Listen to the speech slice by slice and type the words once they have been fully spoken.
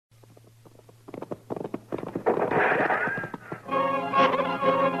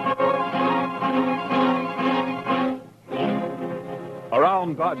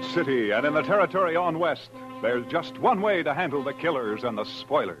Dodge City and in the territory on west, there's just one way to handle the killers and the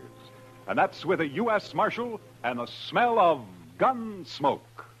spoilers. And that's with a U.S. Marshal and the smell of gun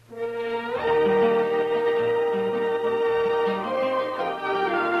smoke.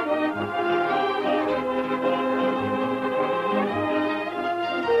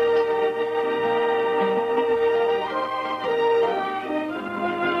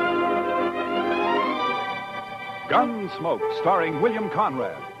 Gunsmoke, starring William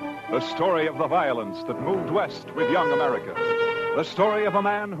Conrad. The story of the violence that moved west with young America. The story of a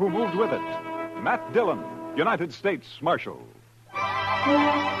man who moved with it. Matt Dillon, United States Marshal.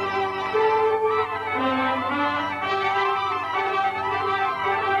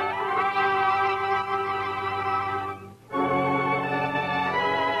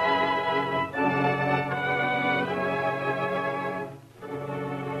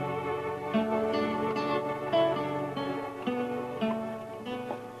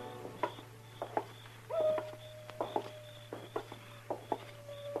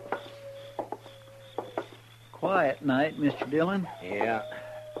 Quiet night, Mr. Dillon. Yeah.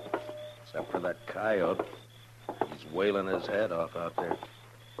 Except for that coyote. He's wailing his head off out there.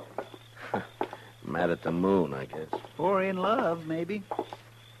 Mad at the moon, I guess. Or in love, maybe.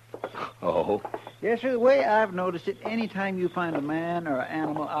 Oh? Yes, sir. The way I've noticed it, any time you find a man or an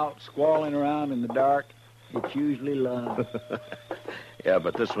animal out squalling around in the dark, it's usually love. Yeah,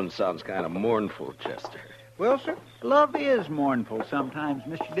 but this one sounds kind of mournful, Chester. Well, sir, love is mournful sometimes,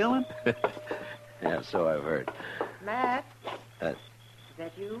 Mr. Dillon. Yeah, so I've heard. Matt? Is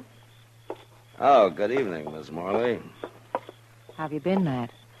that you? Oh, good evening, Miss Morley. How have you been,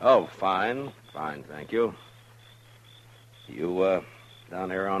 Matt? Oh, fine. Fine, thank you. You, down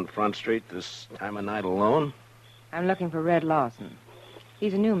here on Front Street this time of night alone? I'm looking for Red Lawson.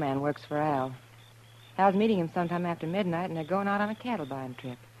 He's a new man, works for Al. Al's meeting him sometime after midnight, and they're going out on a cattle buying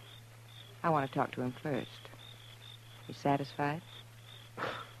trip. I want to talk to him first. You satisfied?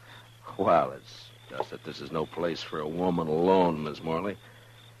 Well, it's just that this is no place for a woman alone, Miss Morley.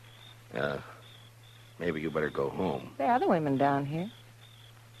 Maybe you better go home. There are other women down here.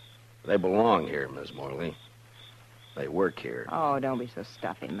 They belong here, Miss Morley. They work here. Oh, don't be so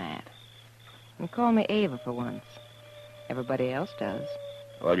stuffy, Matt. And call me Ava for once. Everybody else does.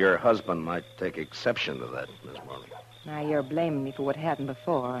 Well, your husband might take exception to that, Miss Morley. Now, you're blaming me for what happened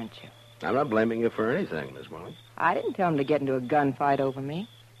before, aren't you? I'm not blaming you for anything, Miss Morley. I didn't tell him to get into a gunfight over me.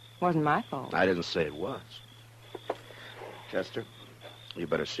 It wasn't my fault. I didn't say it was. Chester, you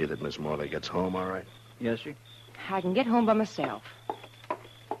better see that Miss Morley gets home, all right? Yes, sir. I can get home by myself.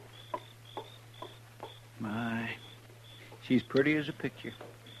 My, she's pretty as a picture.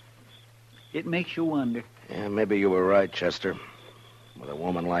 It makes you wonder. Yeah, maybe you were right, Chester. With a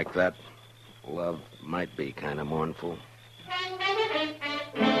woman like that, love might be kind of mournful.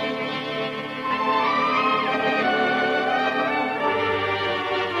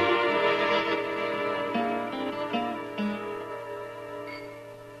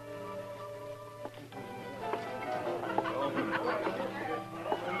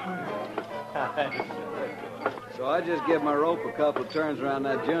 So I just give my rope a couple of turns around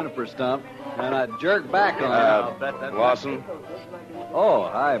that juniper stump, and I jerk back on it. Lawson? Oh,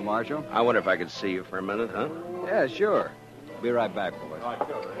 hi, Marshal. I wonder if I could see you for a minute, huh? Yeah, sure. Be right back, boys.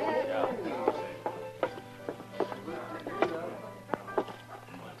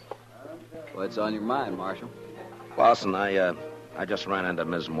 What's on your mind, Marshal? Lawson, I just ran into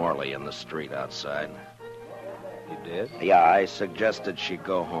Miss Morley in the street outside. You did? Yeah, I suggested she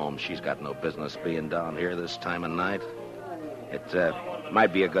go home. She's got no business being down here this time of night. It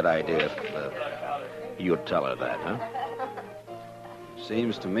might be a good idea if you'd tell her that, huh?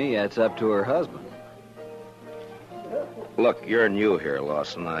 Seems to me that's up to her husband. Look, you're new here,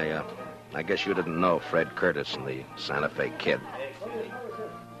 Lawson. I guess you didn't know Fred Curtis and the Santa Fe Kid.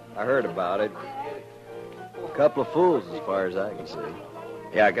 I heard about it. A couple of fools, as far as I can see.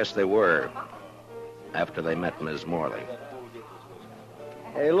 Yeah, I guess they were. After they met Miss Morley.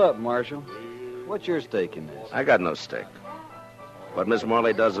 Hey, look, Marshal. What's your stake in this? I got no stake. What Miss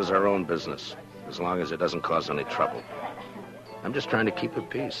Morley does is her own business, as long as it doesn't cause any trouble. I'm just trying to keep her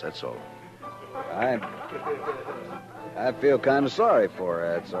peace, that's all. I feel kind of sorry for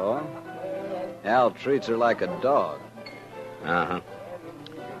her, that's all. Al treats her like a dog. Uh-huh.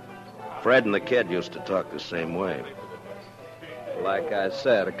 Fred and the kid used to talk the same way. Like I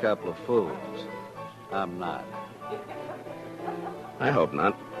said, a couple of fools. I'm not. I hope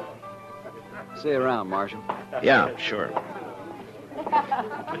not. See you around, Marshal. Yeah, sure. Oh,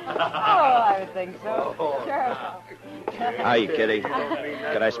 I think so. Sure. Hi, Kitty.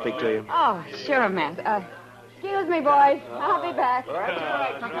 Could I speak to you? Oh, sure, Matt. Excuse me, boys. I'll be back. All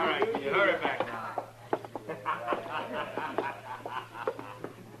right. You hurry back now.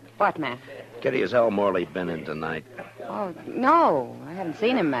 What, Matt? Kitty, has Al Morley been in tonight? Oh, no. I haven't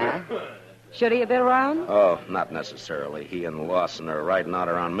seen him, Matt. Should he have been around? Oh, not necessarily. He and Lawson are riding out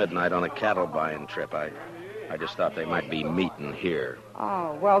around midnight on a cattle buying trip. I just thought they might be meeting here.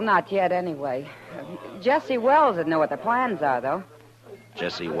 Oh, well, not yet anyway. Jesse Wells would know what their plans are, though.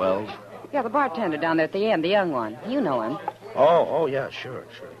 Jesse Wells? Yeah, the bartender down there at the end, the young one. You know him. Oh, yeah, sure.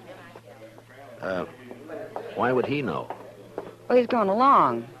 Why would he know? Well, he's going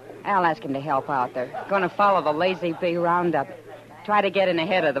along. Al asked him to help out. They're going to follow the Lazy Bee roundup. Try to get in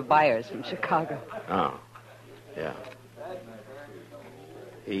ahead of the buyers from Chicago. Oh, yeah.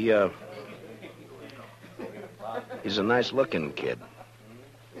 He's a nice-looking kid.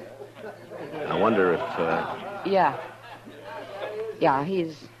 I wonder if, Yeah. Yeah,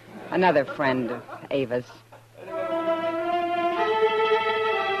 he's another friend of Ava's.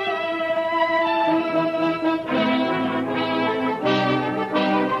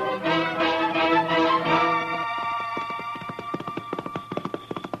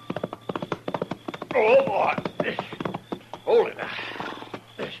 Oh, boy. Hold it.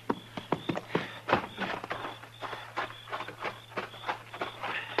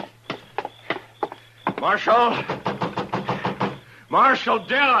 Marshal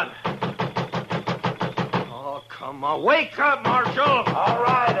Dillon. Oh, come on. Wake up, Marshal. All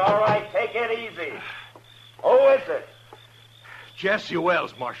right. Take it easy. Who is it? Jesse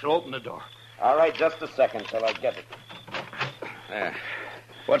Wells, Marshal. Open the door. All right, just a second till I get it.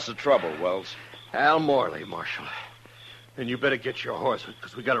 what's the trouble, Wells? Al Morley, Marshal. And you better get your horse,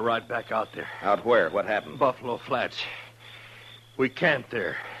 because we got to ride back out there. Out where? What happened? Buffalo Flats. We camped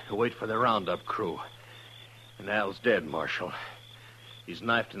there to wait for the roundup crew. And Al's dead, Marshal. He's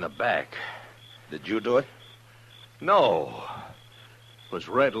knifed in the back. Did you do it? No. It was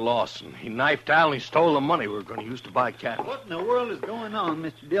Red Lawson. He knifed Al and he stole the money we were going to use to buy cattle. What in the world is going on,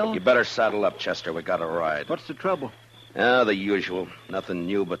 Mr. Dillon? You better saddle up, Chester. We got to ride. What's the trouble? The usual. Nothing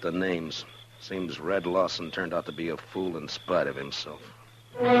new but the names. Seems Red Lawson turned out to be a fool in spite of himself.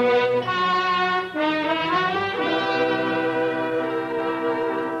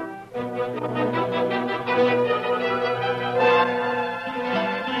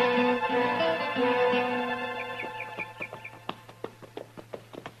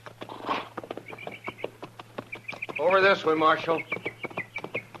 Over this way, Marshal.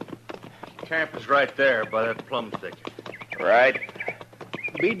 Camp is right there by that plum thicket. Right.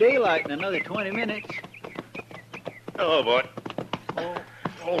 Be daylight in another 20 minutes. Hello, boy.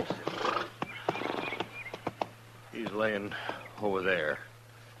 Oh. He's laying over there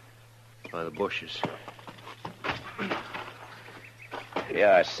by the bushes.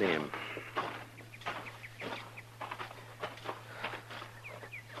 Yeah, I see him.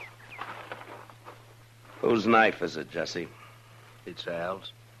 Whose knife is it, Jesse? It's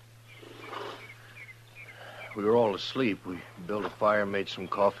Al's. We were all asleep. We built a fire, made some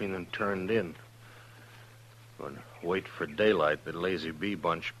coffee, and then turned in. Going to wait for daylight. The Lazy Bee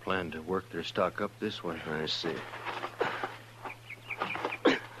bunch planned to work their stock up this way. I see.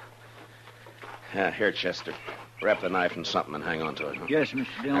 Yeah, here, Chester. Wrap the knife in something and hang on to it. Huh? Yes, Mr.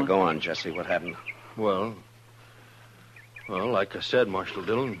 Dillon. Now, go on, Jesse. What happened? Well, like I said, Marshal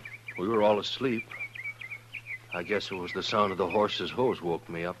Dillon, we were all asleep. I guess it was the sound of the horse's hooves woke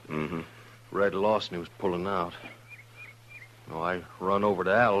me up. Mm-hmm. Red Lawson, he was pulling out. I run over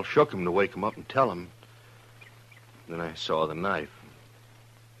to Al, shook him to wake him up and tell him. Then I saw the knife.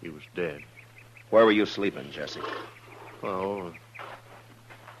 He was dead. Where were you sleeping, Jesse? Well,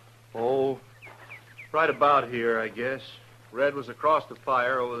 right about here, I guess. Red was across the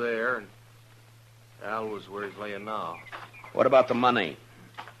fire over there, and Al was where he's laying now. What about the money?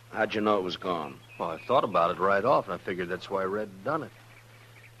 How'd you know it was gone? Well, I thought about it right off, and I figured that's why Red had done it.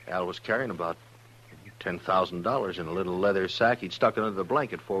 Al was carrying about $10,000 in a little leather sack. He'd stuck it under the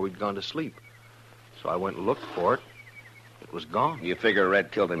blanket before we'd gone to sleep. So I went and looked for it. It was gone. You figure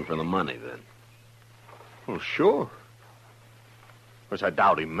Red killed him for the money, then? Well, sure. Of course, I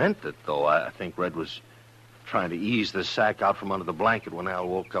doubt he meant it, though. I think Red was trying to ease the sack out from under the blanket when Al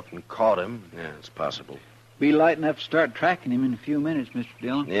woke up and caught him. Yeah, it's possible. Be light enough to start tracking him in a few minutes, Mr.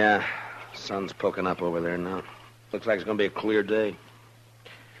 Dillon. Yeah, sun's poking up over there now. Looks like it's going to be a clear day.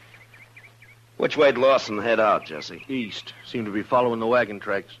 Which way'd Lawson head out, Jesse? East. Seemed to be following the wagon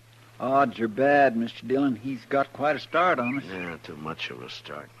tracks. Odds are bad, Mr. Dillon. He's got quite a start on us. Yeah, too much of a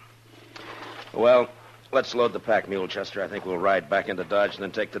start. Well, let's load the pack mule, Chester. I think we'll ride back into Dodge and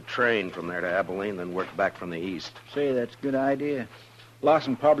then take the train from there to Abilene, then work back from the east. Say, that's a good idea.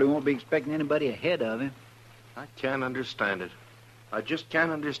 Lawson probably won't be expecting anybody ahead of him. I can't understand it. I just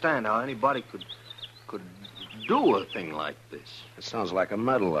can't understand how anybody could do a thing like this. It sounds like a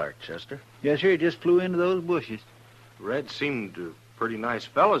meadowlark, Chester. Yes, sir. He just flew into those bushes. Red seemed a pretty nice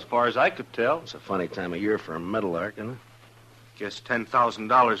fellow as far as I could tell. It's a funny time of year for a meadowlark, isn't it? Guess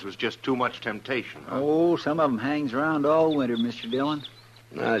 $10,000 was just too much temptation, huh? Oh, some of them hangs around all winter, Mr. Dillon.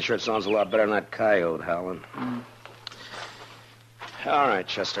 That sure sounds a lot better than that coyote howling. All right,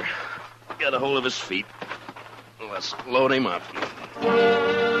 Chester. Get a hold of his feet. Let's load him up.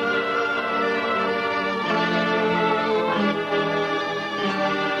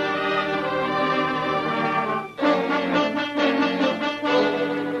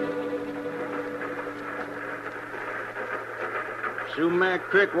 Sumac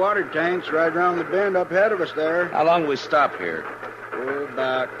Creek water tank's right around the bend up ahead of us there. How long we stop here? Oh,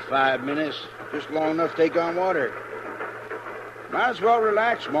 about 5 minutes. Just long enough to take on water. Might as well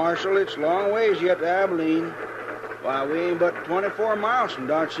relax, Marshal. It's a long ways yet to Abilene. Why, we ain't but 24 miles from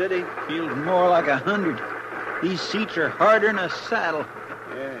Dodge City. Feels more like 100. These seats are harder than a saddle.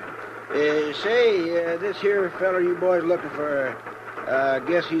 Yeah. Say, this here feller you boys looking for, I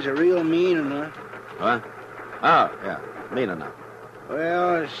guess he's a real mean enough. What? Oh, yeah. Mean enough.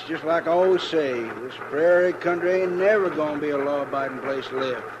 Well, it's just like I always say. This prairie country ain't never gonna be a law-abiding place to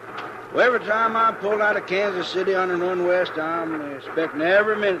live. Well, every time I pull out of Kansas City on and run west, I'm expecting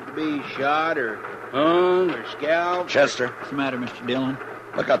every minute to be shot or hung or scalped. Chester. What's the matter, Mr. Dillon?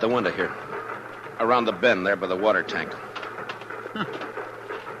 Look out the window here. Around the bend there by the water tank.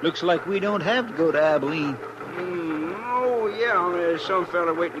 Looks like we don't have to go to Abilene. Oh, yeah. There's some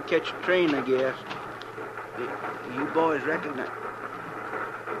fella waiting to catch a train, I guess. You boys recognize...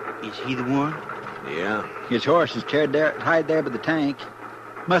 Is he the one? Yeah. His horse is tied there by the tank.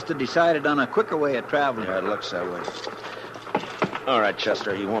 Must have decided on a quicker way of traveling. Yeah, it looks that way. All right,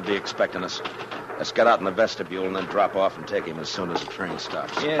 Chester, he won't be expecting us. Let's get out in the vestibule and then drop off and take him as soon as the train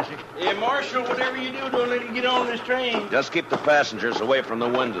stops. Yes, sir. Hey, Marshal, whatever you do, don't let him get on this train. Just keep the passengers away from the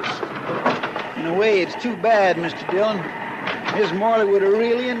windows. In a way, it's too bad, Mr. Dillon. Miss Morley would have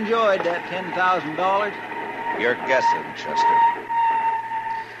really enjoyed that $10,000. You're guessing, Chester.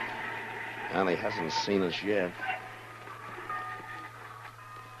 Well, he hasn't seen us yet.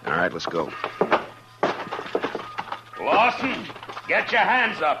 All right, let's go. Lawson, get your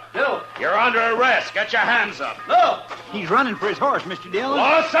hands up. No. You're under arrest. Get your hands up. No. He's running for his horse, Mr. Dillon.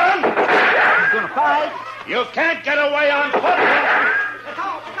 Lawson! He's going to fight. You can't get away on foot.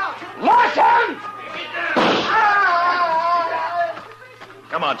 Lawson!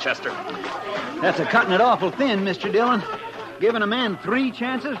 Come on, Chester. That's a cutting it awful thin, Mr. Dillon. Giving a man 3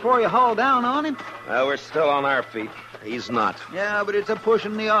 chances before you haul down on him. Well, we're still on our feet. He's not. Yeah, but it's a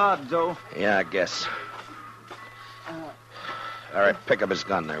pushing the odds, though. Yeah, I guess. All right, pick up his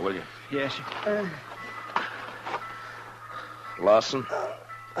gun there, will you? Yes, sir. Lawson?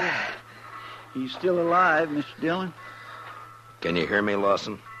 He's still alive, Mr. Dillon. Can you hear me,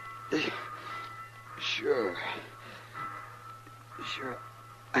 Lawson? Sure,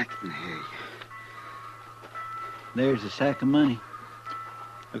 I can hear you. There's the sack of money.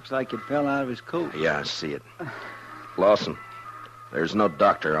 Looks like it fell out of his coat. Yeah, I see it. Lawson, there's no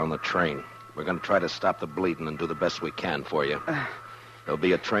doctor on the train. We're going to try to stop the bleeding and do the best we can for you. There'll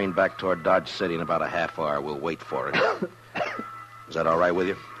be a train back toward Dodge City in about a half hour. We'll wait for it. Is that all right with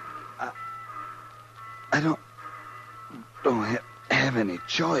you? I don't have any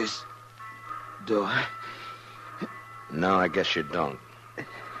choice, do I? No, I guess you don't.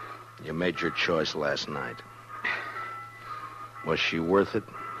 You made your choice last night. Was she worth it?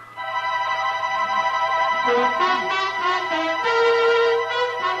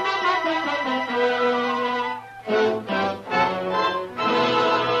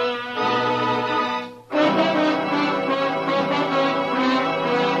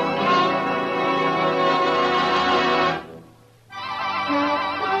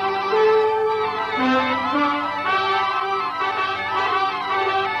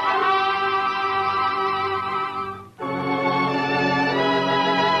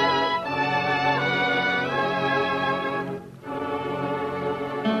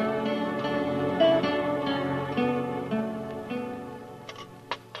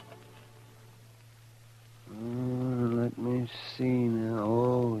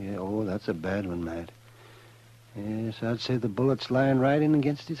 That's a bad one, Matt. Yes, I'd say the bullet's lying right in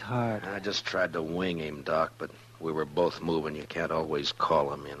against his heart. I just tried to wing him, Doc, but we were both moving. You can't always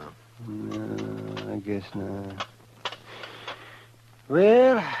call him, you know. No, I guess not.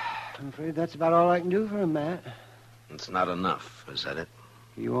 Well, I'm afraid that's about all I can do for him, Matt. It's not enough, is that it?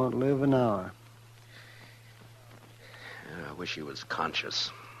 He won't live an hour. Yeah, I wish he was conscious.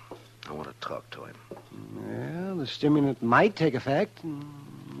 I want to talk to him. Well, the stimulant might take effect, and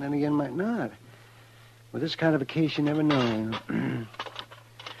then again might not. With this kind of a case, you never know.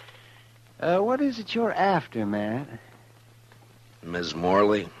 What is it you're after, Matt? Ms.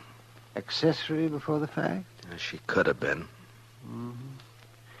 Morley? Accessory before the fact? She could have been. Mm-hmm.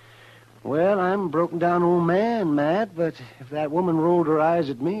 Well, I'm a broken-down old man, Matt, but if that woman rolled her eyes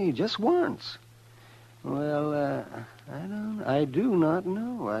at me just once, well, I do not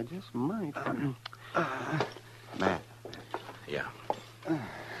know. I just might. Matt. Yeah.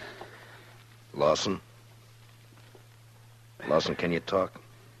 Lawson? Lawson, can you talk?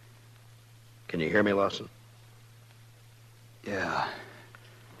 Can you hear me, Lawson? Yeah.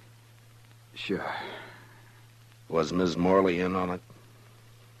 Sure. Was Ms. Morley in on it?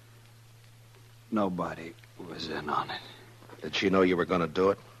 Nobody was in on it. Did she know you were going to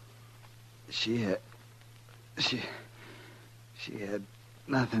do it? She had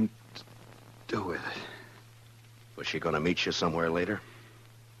nothing to do with it. Was she going to meet you somewhere later?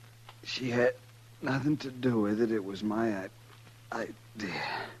 She had nothing to do with it. It was my idea.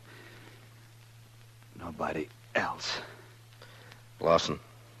 Nobody else. Lawson.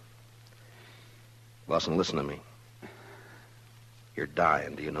 Lawson, listen to me. You're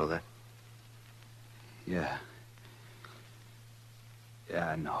dying. Do you know that? Yeah. Yeah,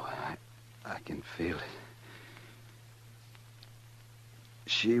 I know. I can feel it.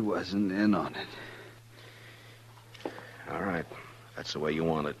 She wasn't in on it. All right. That's the way you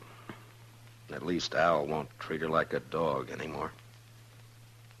want it. At least Al won't treat her like a dog anymore.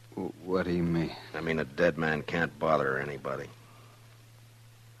 What do you mean? I mean, a dead man can't bother anybody.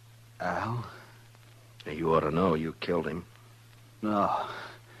 Al? You ought to know you killed him. No.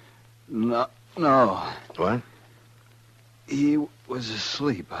 What? He was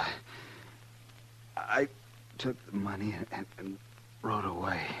asleep. I took the money and rode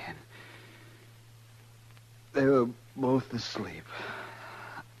away. And they were both asleep.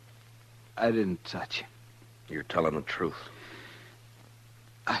 I didn't touch him. You're telling the truth.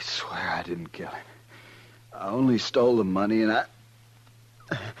 I swear I didn't kill him. I only stole the money, and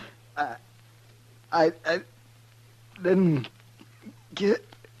I didn't get...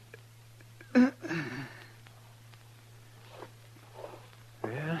 Well,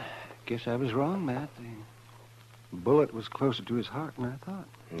 guess I was wrong, Matt. The bullet was closer to his heart than I thought.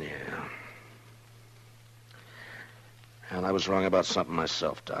 Yeah. And I was wrong about something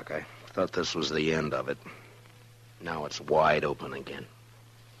myself, Doc. I thought this was the end of it. Now it's wide open again.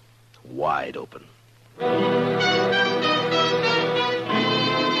 Wide open.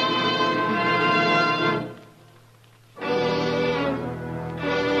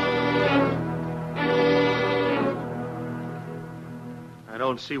 I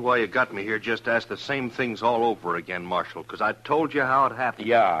don't see why you got me here just to ask the same things all over again, Marshal, because I told you how it happened.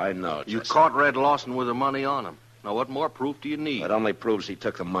 Yeah, I know, Jesse. You caught Red Lawson with the money on him. Now, what more proof do you need? It only proves he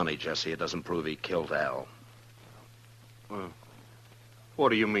took the money, Jesse. It doesn't prove he killed Al. What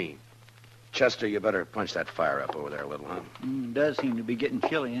do you mean? Chester, you better punch that fire up over there a little, huh? It does seem to be getting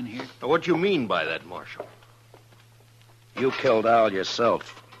chilly in here. Now, what do you mean by that, Marshal? You killed Al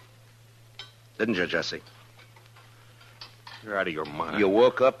yourself. Didn't you, Jesse? You're out of your mind. You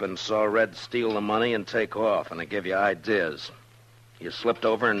woke up and saw Red steal the money and take off, and it gave you ideas. You slipped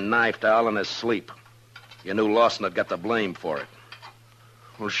over and knifed Al in his sleep. You knew Lawson had got the blame for it.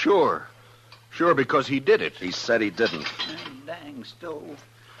 Well, sure. Sure, because he did it. He said he didn't. Dang stove.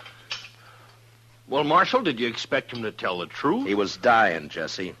 Well, Marshal, did you expect him to tell the truth? He was dying,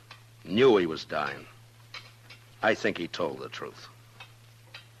 Jesse. Knew he was dying. I think he told the truth.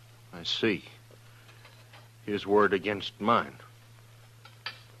 I see. His word against mine.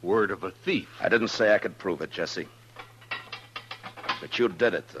 Word of a thief. I didn't say I could prove it, Jesse. But you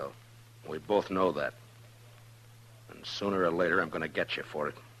did it, though. We both know that. And sooner or later, I'm going to get you for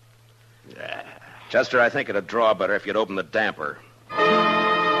it. Yeah. Chester, I think it'd draw better if you'd open the damper.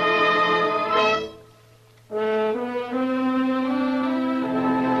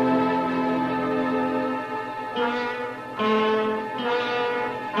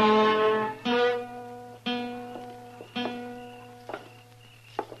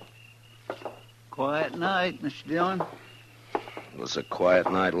 Quiet night, Mr. Dillon. It was a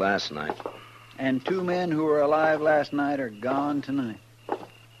quiet night last night. And 2 men who were alive last night are gone tonight.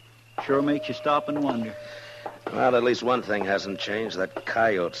 Sure makes you stop and wonder. Well, at least one thing hasn't changed. That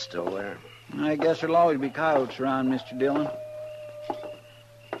coyote's still there. I guess there'll always be coyotes around, Mr. Dillon.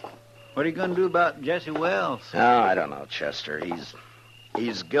 What are you going to do about Jesse Wells? Oh, I don't know, Chester.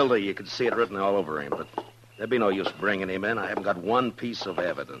 He's guilty. You can see it written all over him, but there'd be no use bringing him in. I haven't got one piece of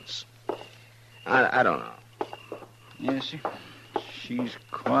evidence. I don't know. Yes, sir. she's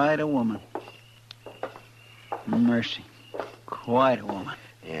quite a woman. Mercy. Quite a woman.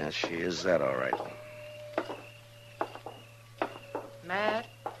 Yeah, she is that, all right. Matt?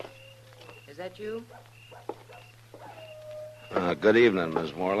 Is that you? Good evening,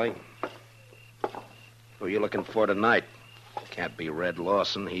 Miss Morley. Who are you looking for tonight? Can't be Red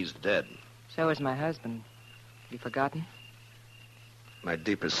Lawson. He's dead. So is my husband. You forgotten? My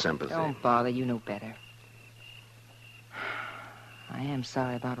deepest sympathy. Don't bother. You know better. I am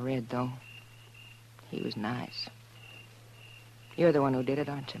sorry about Red, though. He was nice. You're the one who did it,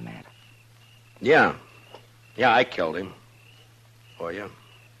 aren't you, Matt? Yeah. Yeah, I killed him. For you.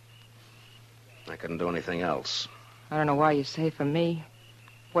 I couldn't do anything else. I don't know why you say for me.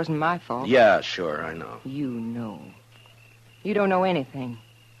 It wasn't my fault. Yeah, sure, I know. You know. You don't know anything.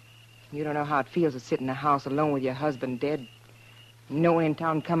 You don't know how it feels to sit in a house alone with your husband dead. No one in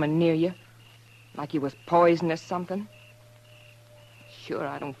town coming near you. Like he was poisoned or something. Sure,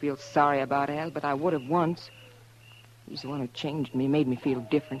 I don't feel sorry about Al, but I would have once. He's the one who changed me, made me feel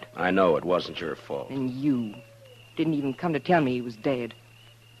different. I know it wasn't your fault. And you didn't even come to tell me he was dead.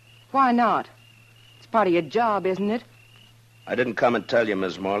 Why not? It's part of your job, isn't it? I didn't come and tell you,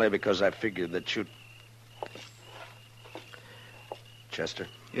 Miss Morley, because I figured that you'd... Chester?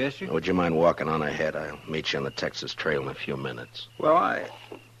 Yes, sir? Would you mind walking on ahead? I'll meet you on the Texas Trail in a few minutes. Well, All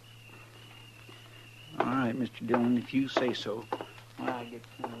right, Mr. Dillon, if you say so. I get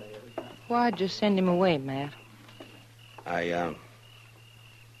everything. Why'd you send him away, Matt? I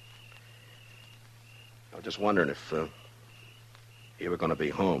was just wondering if you were going to be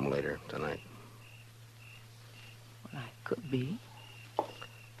home later tonight. Well, I could be.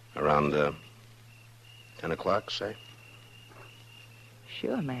 Around 10 o'clock, say?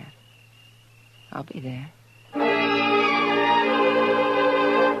 Sure, Matt. I'll be there.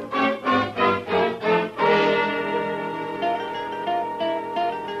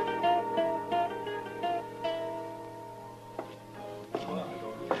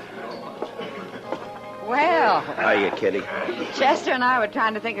 Well. Hiya, Kitty. Chester and I were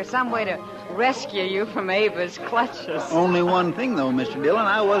trying to think of some way to rescue you from Ava's clutches. Only one thing, though, Mr. Dillon.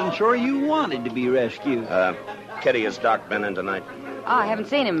 I wasn't sure you wanted to be rescued. Kitty, has Doc been in tonight? Oh, I haven't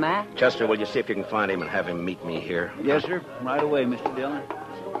seen him, Matt. Chester, will you see if you can find him and have him meet me here? Yes, sir. Right away, Mr. Dillon.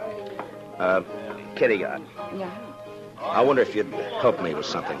 Kitty, Yeah. I wonder if you'd help me with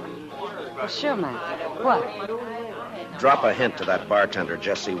something. Well, sure, Matt. What? Drop a hint to that bartender,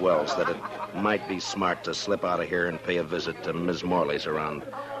 Jesse Wells, that it might be smart to slip out of here and pay a visit to Ms. Morley's around,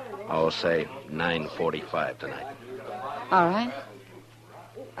 say, 9:45 tonight. All right.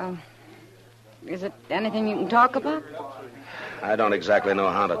 Is it anything you can talk about? I don't exactly know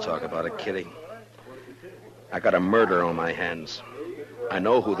how to talk about it, Kitty. I got a murder on my hands. I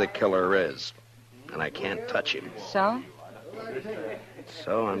know who the killer is, and I can't touch him. So?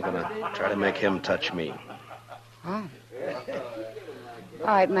 So I'm going to try to make him touch me. Oh. All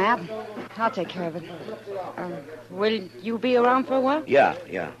right, Matt. I'll take care of it. Will you be around for a while? Yeah.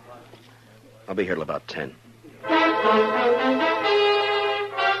 I'll be here till about 10.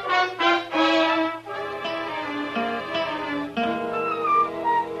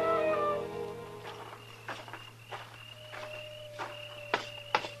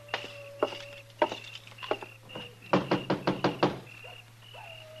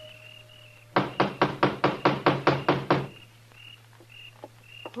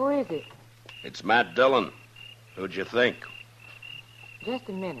 Who is it? It's Matt Dillon. Who'd you think? Just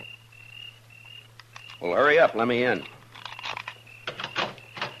a minute. Well, hurry up. Let me in.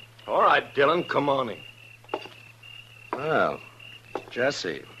 All right, Dillon, come on in. Well,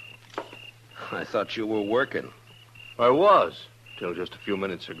 Jesse, I thought you were working. I was, till just a few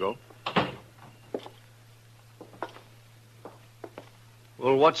minutes ago.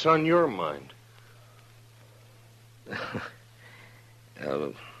 Well, what's on your mind?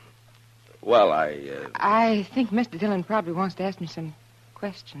 I think Mr. Dillon probably wants to ask me some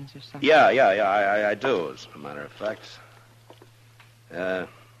questions or something. Yeah, I do, as a matter of fact.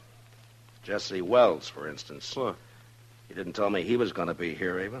 Jesse Wells, for instance. What? He didn't tell me he was going to be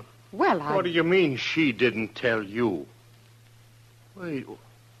here, Ava. Well, What do you mean she didn't tell you? Wait,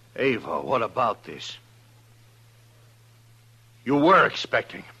 Ava, what about this? You were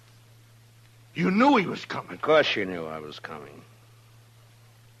expecting him. You knew he was coming. Of course you knew I was coming.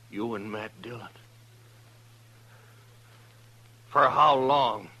 You and Matt Dillon. For how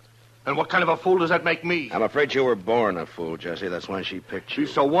long? And what kind of a fool does that make me? I'm afraid you were born a fool, Jesse. That's why she picked you.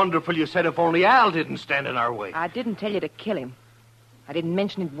 She's so wonderful you said if only Al didn't stand in our way. I didn't tell you to kill him. I didn't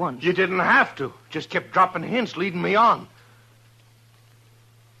mention it once. You didn't have to. Just kept dropping hints, leading me on.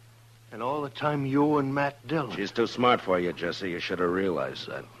 And all the time you and Matt Dillon. She's too smart for you, Jesse. You should have realized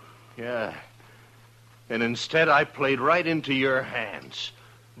that. Yeah. And instead, I played right into your hands.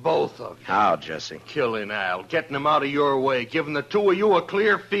 Both of you. How, Jesse? Killing Al, getting him out of your way, giving the two of you a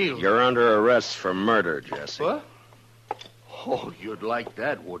clear field. You're under arrest for murder, Jesse. What? Oh, you'd like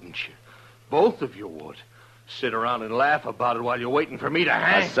that, wouldn't you? Both of you would. Sit around and laugh about it while you're waiting for me to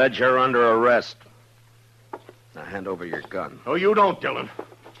hang. I said you're under arrest. Now hand over your gun. No, you don't, Dillon.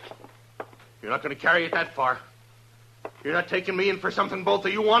 You're not going to carry it that far. You're not taking me in for something both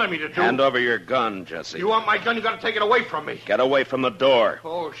of you wanted me to do. Hand over your gun, Jesse. You want my gun, you got to take it away from me. Get away from the door.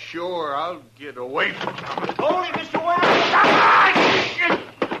 Oh, sure, I'll get away from you. Hold it, Mr. Wells!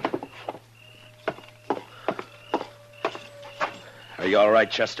 Are you all right,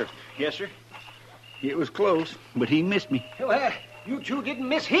 Chester? Yes, sir. It was close, but he missed me. Well, you two didn't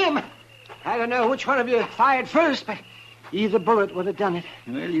miss him. I don't know which one of you fired first, but either bullet would have done it.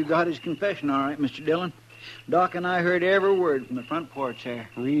 Well, you got his confession all right, Mr. Dillon. Doc and I heard every word from the front porch there.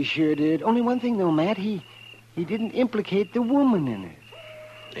 We sure did. Only one thing, though, Matt. He didn't implicate the woman in it.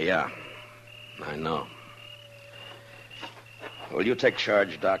 Yeah, I know. Will you take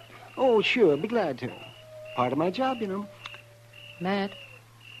charge, Doc? Oh, sure. Be glad to. Part of my job, you know. Matt,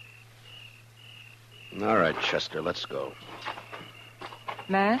 All right, Chester, let's go.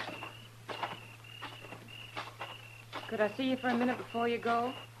 Matt? Could I see you for a minute before you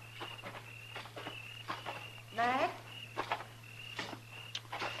go? Matt?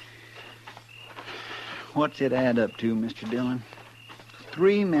 What's it add up to, Mr. Dillon?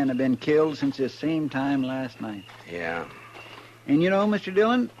 3 men have been killed since this same time last night. Yeah. And you know, Mr.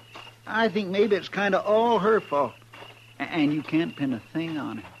 Dillon, I think maybe it's kind of all her fault. And you can't pin a thing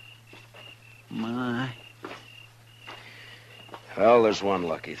on her. My. Well, there's one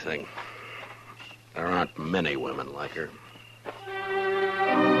lucky thing. There aren't many women like her.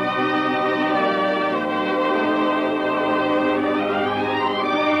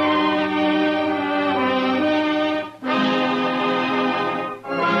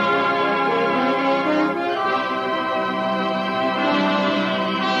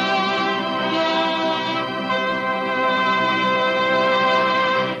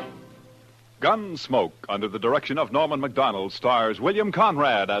 Gunsmoke, under the direction of Norman Macdonald, stars William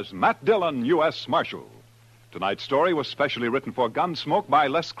Conrad as Matt Dillon, U.S. Marshal. Tonight's story was specially written for Gunsmoke by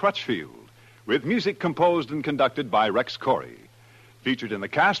Les Crutchfield, with music composed and conducted by Rex Corey. Featured in the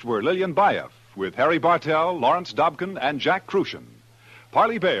cast were Lillian Bayef, with Harry Bartell, Lawrence Dobkin, and Jack Crucian.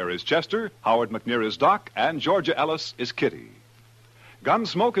 Parley Bear is Chester, Howard McNear is Doc, and Georgia Ellis is Kitty.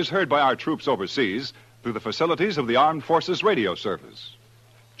 Gunsmoke is heard by our troops overseas through the facilities of the Armed Forces Radio Service.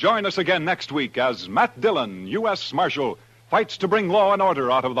 Join us again next week as Matt Dillon, U.S. Marshal, fights to bring law and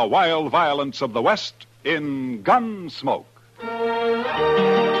order out of the wild violence of the West in Gunsmoke.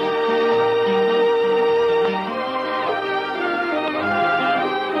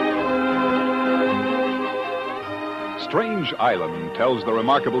 Strange Island tells the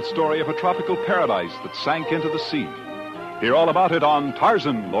remarkable story of a tropical paradise that sank into the sea. Hear all about it on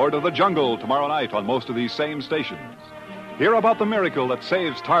Tarzan, Lord of the Jungle, tomorrow night on most of these same stations. Hear about the miracle that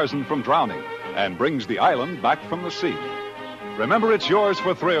saves Tarzan from drowning and brings the island back from the sea. Remember, it's yours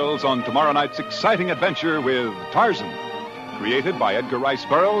for thrills on tomorrow night's exciting adventure with Tarzan, created by Edgar Rice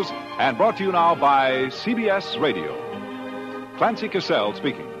Burroughs and brought to you now by CBS Radio. Clancy Cassell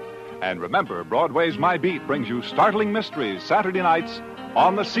speaking. And remember, Broadway's My Beat brings you startling mysteries Saturday nights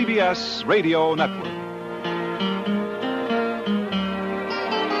on the CBS Radio Network.